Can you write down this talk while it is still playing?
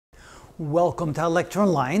Welcome to Lecture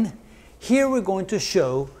Online. Here we're going to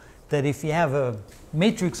show that if you have a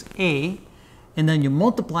matrix A and then you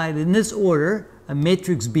multiply it in this order, a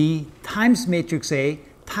matrix B times matrix A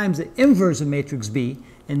times the inverse of matrix B,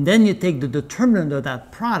 and then you take the determinant of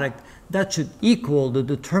that product, that should equal the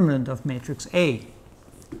determinant of matrix A.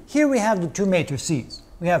 Here we have the two matrices.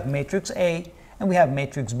 We have matrix A and we have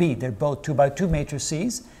matrix B. They're both 2 by 2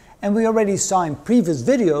 matrices. And we already saw in previous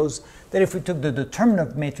videos that if we took the determinant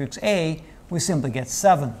of matrix A, we simply get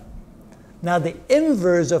 7. Now the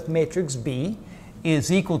inverse of matrix B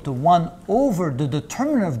is equal to 1 over the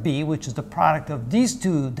determinant of B, which is the product of these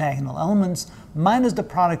two diagonal elements, minus the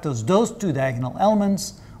product of those two diagonal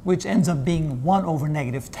elements, which ends up being 1 over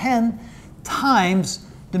negative 10, times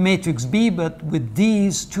the matrix B, but with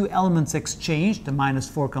these two elements exchanged, the minus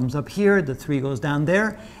 4 comes up here, the 3 goes down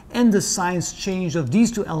there, and the signs change of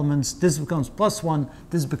these two elements, this becomes plus 1,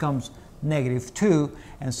 this becomes negative 2,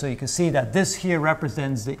 and so you can see that this here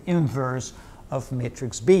represents the inverse of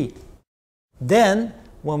matrix B. Then,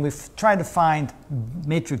 when we try to find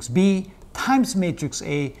matrix B times matrix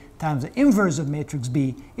A times the inverse of matrix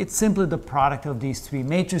B, it's simply the product of these three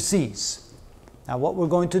matrices. Now what we're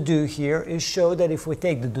going to do here is show that if we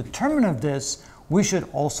take the determinant of this, we should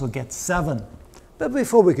also get 7. But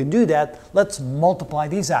before we can do that, let's multiply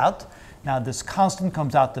these out. Now this constant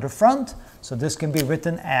comes out to the front, so this can be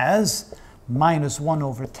written as minus 1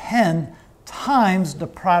 over 10 times the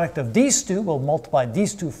product of these two. We'll multiply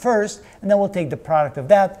these two first, and then we'll take the product of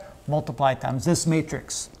that, multiply times this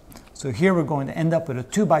matrix. So here we're going to end up with a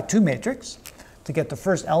 2 by 2 matrix. To get the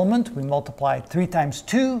first element, we multiply 3 times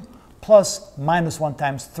 2, plus minus 1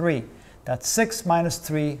 times 3. That's 6 minus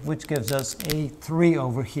 3, which gives us a 3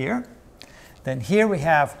 over here. Then here we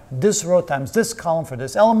have this row times this column for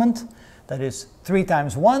this element. That is 3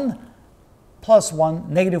 times 1 plus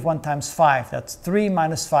 1, negative 1 times 5. That's 3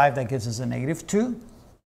 minus 5, that gives us a negative 2.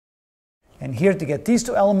 And here to get these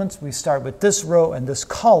two elements, we start with this row and this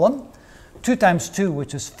column. 2 times 2,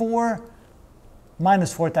 which is 4,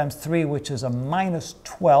 minus 4 times 3, which is a minus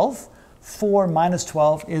 12. 4 minus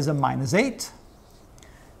 12 is a minus 8.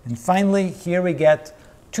 And finally, here we get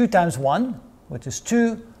 2 times 1, which is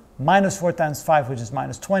 2, minus 4 times 5, which is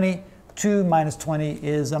minus 20. 2 minus 20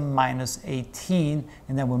 is a minus 18.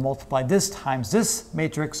 And then we multiply this times this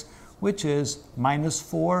matrix, which is minus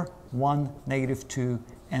 4, 1, negative 2,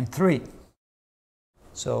 and 3.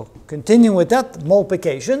 So continuing with that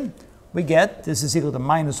multiplication, we get this is equal to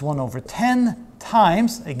minus 1 over 10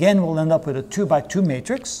 times, again, we'll end up with a 2 by 2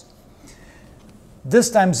 matrix.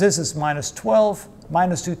 This times this is minus 12,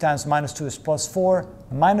 minus 2 times minus 2 is plus 4,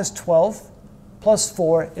 minus 12 plus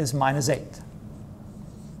 4 is minus 8.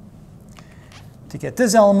 To get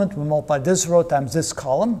this element, we multiply this row times this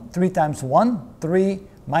column. 3 times 1, 3,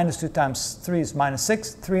 minus 2 times 3 is minus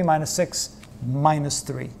 6, 3 minus 6, minus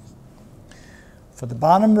 3. For the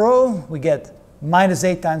bottom row, we get minus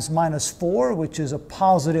 8 times minus 4, which is a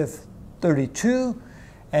positive 32,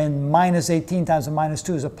 and minus 18 times a minus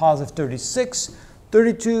 2 is a positive 36.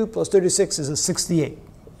 32 plus 36 is a 68.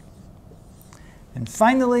 And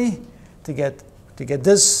finally, to get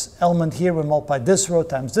this element here, we multiply this row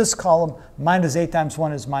times this column. Minus 8 times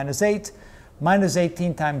 1 is minus 8. Minus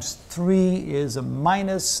 18 times 3 is a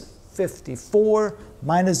minus 54.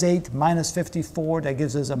 Minus 8 minus 54, that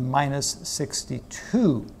gives us a minus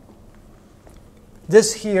 62.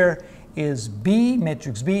 This here is B,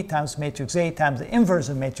 matrix B, times matrix A times the inverse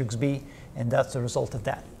of matrix B, and that's the result of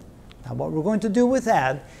that. Now what we're going to do with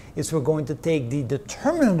that is we're going to take the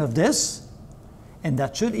determinant of this, and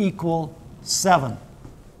that should equal 7.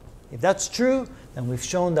 If that's true, then we've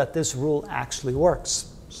shown that this rule actually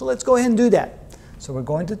works. So let's go ahead and do that. So we're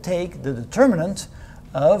going to take the determinant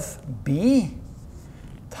of B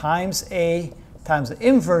times A times the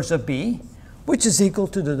inverse of B, which is equal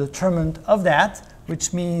to the determinant of that,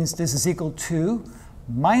 which means this is equal to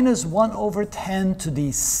minus 1 over 10 to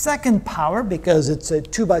the second power, because it's a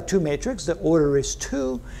 2 by 2 matrix, the order is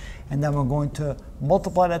 2, and then we're going to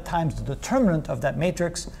multiply that times the determinant of that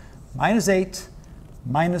matrix, minus 8,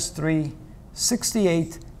 minus 3,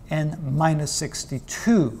 68, and minus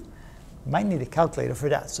 62. You might need a calculator for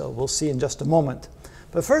that, so we'll see in just a moment.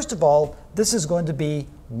 But first of all, this is going to be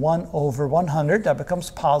 1 over 100, that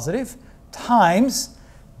becomes positive, times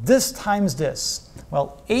this times this.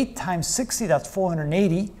 Well, 8 times 60, that's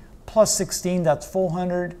 480, plus 16, that's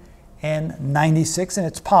 496, and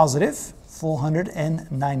it's positive,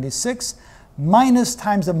 496. Minus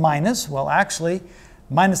times a minus, well actually,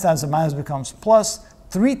 minus times a minus becomes plus.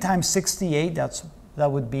 3 times 68,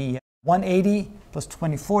 that would be 180, plus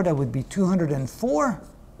 24, that would be 204.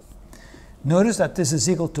 Notice that this is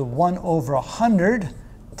equal to 1 over 100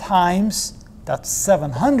 times, that's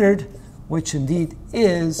 700, which indeed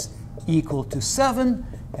is equal to 7.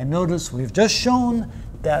 And notice we've just shown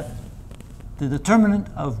that the determinant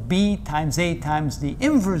of b times a times the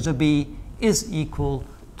inverse of b is equal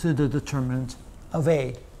to the determinant of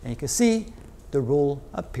a. And you can see the rule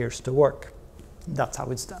appears to work. That's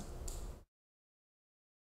how it's done.